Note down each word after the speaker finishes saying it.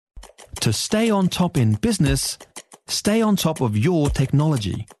To stay on top in business, stay on top of your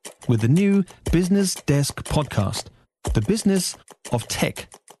technology with the new Business Desk podcast, The Business of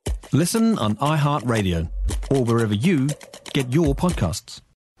Tech. Listen on iHeartRadio or wherever you get your podcasts.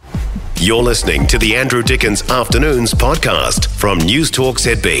 You're listening to the Andrew Dickens Afternoons podcast from News Talk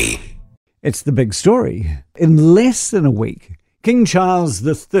ZB. It's the big story. In less than a week, King Charles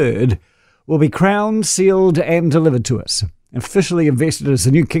III will be crowned, sealed and delivered to us, officially invested as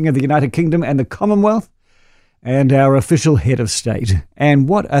the new King of the United Kingdom and the Commonwealth, and our official head of state. And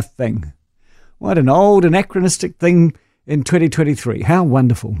what a thing. What an old anachronistic thing in 2023. How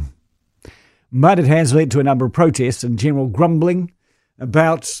wonderful. But it has led to a number of protests and general grumbling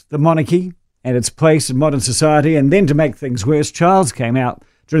about the monarchy and its place in modern society. And then to make things worse, Charles came out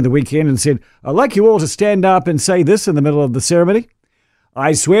during the weekend and said, "I'd like you all to stand up and say this in the middle of the ceremony.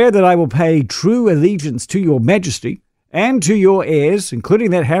 I swear that I will pay true allegiance to your majesty and to your heirs,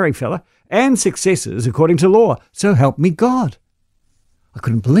 including that Harry fella, and successors according to law. So help me God." I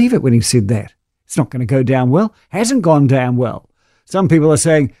couldn't believe it when he said that. It's not going to go down well. Hasn't gone down well. Some people are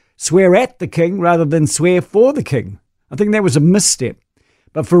saying swear at the king rather than swear for the king. I think that was a misstep.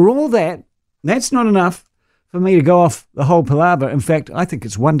 But for all that, that's not enough for me to go off the whole palaver. In fact, I think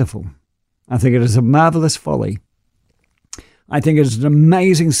it's wonderful. I think it is a marvellous folly. I think it is an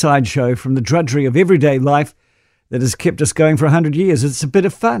amazing sideshow from the drudgery of everyday life that has kept us going for 100 years. It's a bit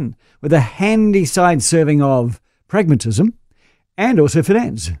of fun with a handy side serving of pragmatism and also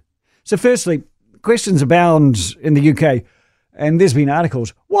finance. So firstly, questions abound in the UK, and there's been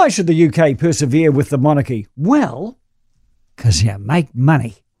articles. Why should the UK persevere with the monarchy? Well, because you make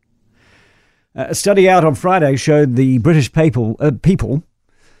money. A study out on Friday showed the British people paid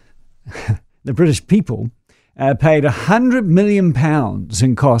 £100 million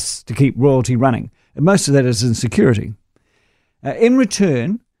in costs to keep royalty running, and most of that is in security. In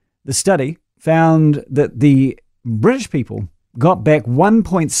return, the study found that the British people got back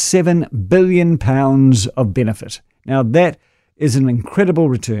 £1.7 billion of benefit. Now that is an incredible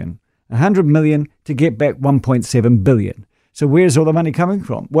return. 100 million to get back 1.7 billion. So where's all the money coming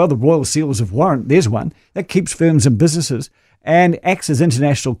from? Well, the Royal Seals of Warrant, there's one, that keeps firms and businesses and acts as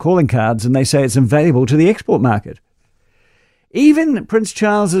international calling cards, and they say it's invaluable to the export market. Even King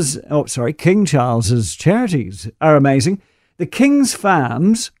Charles's charities are amazing. The King's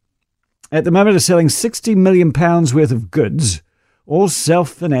Farms at the moment are selling £60 million worth of goods, all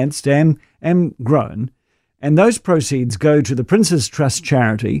self-financed and grown, and those proceeds go to the Prince's Trust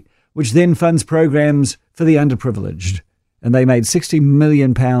charity, which then funds programs for the underprivileged. And they made £60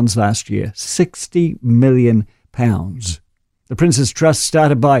 million last year. £60 million. The Prince's Trust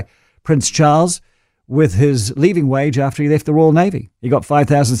started by Prince Charles with his leaving wage after he left the Royal Navy. He got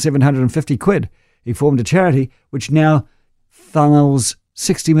 £5,750. He formed a charity which now funnels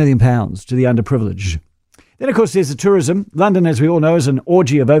 £60 million to the underprivileged. Then, of course, there's the tourism. London, as we all know, is an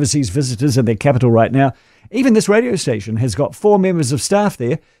orgy of overseas visitors in their capital right now. Even this radio station has got 4 members of staff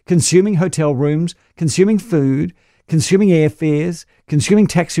there consuming hotel rooms, consuming food, consuming airfares, consuming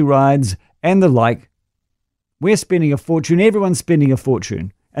taxi rides, and the like. We're spending a fortune. Everyone's spending a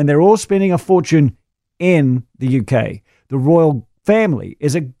fortune. And they're all spending a fortune in the UK. The royal family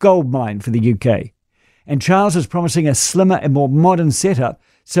is a goldmine for the UK. And Charles is promising a slimmer and more modern setup,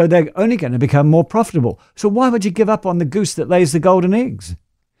 so they're only going to become more profitable. So why would you give up on the goose that lays the golden eggs?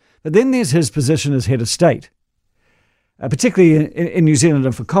 But then there's his position as head of state, particularly in New Zealand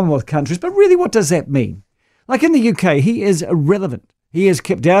and for Commonwealth countries. But really, what does that mean? Like in the UK, he is irrelevant. He is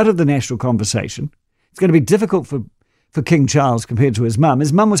kept out of the national conversation. It's going to be difficult for King Charles compared to his mum.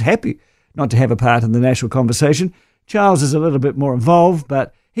 His mum was happy not to have a part in the national conversation. Charles is a little bit more involved,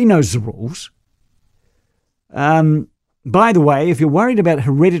 but he knows the rules. By the way, if you're worried about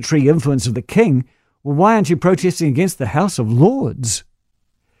hereditary influence of the king, well, why aren't you protesting against the House of Lords?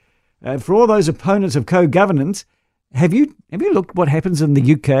 For all those opponents of co-governance, have you looked what happens in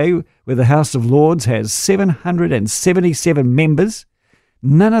the UK where the House of Lords has 777 members?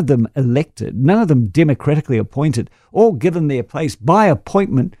 None of them elected, none of them democratically appointed, all given their place by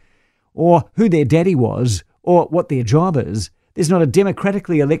appointment or who their daddy was or what their job is. There's not a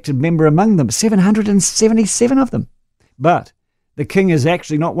democratically elected member among them, 777 of them. But the king is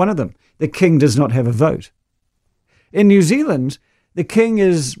actually not one of them. The king does not have a vote. In New Zealand, the king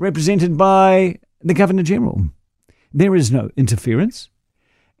is represented by the Governor-General. There is no interference.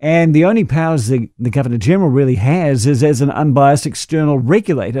 And the only powers the Governor-General really has is as an unbiased external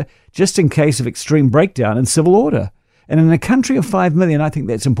regulator, just in case of extreme breakdown in civil order. And in a country of 5 million, I think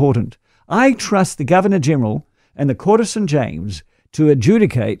that's important. I trust the Governor-General and the Court of St. James to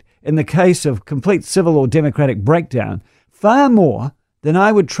adjudicate in the case of complete civil or democratic breakdown far more than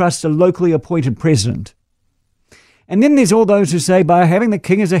I would trust a locally appointed president. And then there's all those who say, by having the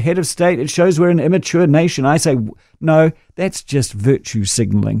king as a head of state, it shows we're an immature nation. I say, no, that's just virtue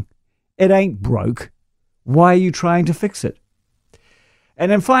signalling. It ain't broke. Why are you trying to fix it?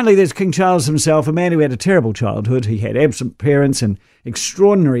 And then finally, there's King Charles himself, a man who had a terrible childhood. He had absent parents and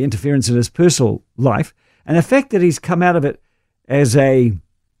extraordinary interference in his personal life. And the fact that he's come out of it as a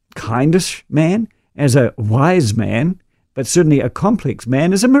kindish man, as a wise man, but certainly a complex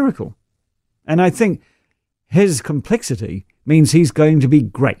man, is a miracle. And I think his complexity means he's going to be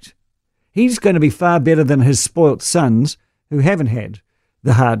great. He's going to be far better than his spoilt sons who haven't had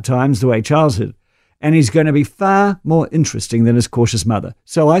the hard times the way Charles did. And he's going to be far more interesting than his cautious mother.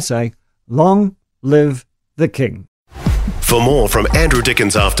 So I say, long live the king. For more from Andrew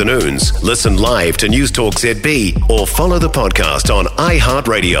Dickens Afternoons, listen live to News Talk ZB or follow the podcast on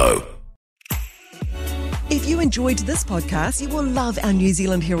iHeartRadio. If you enjoyed this podcast, you will love our New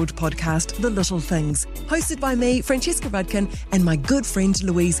Zealand Herald podcast, The Little Things, hosted by me, Francesca Rudkin, and my good friend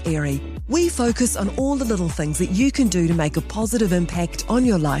Louise Airy. We focus on all the little things that you can do to make a positive impact on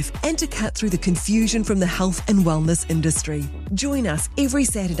your life and to cut through the confusion from the health and wellness industry. Join us every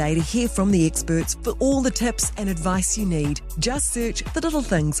Saturday to hear from the experts for all the tips and advice you need. Just search The Little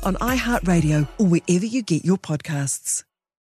Things on iHeartRadio or wherever you get your podcasts.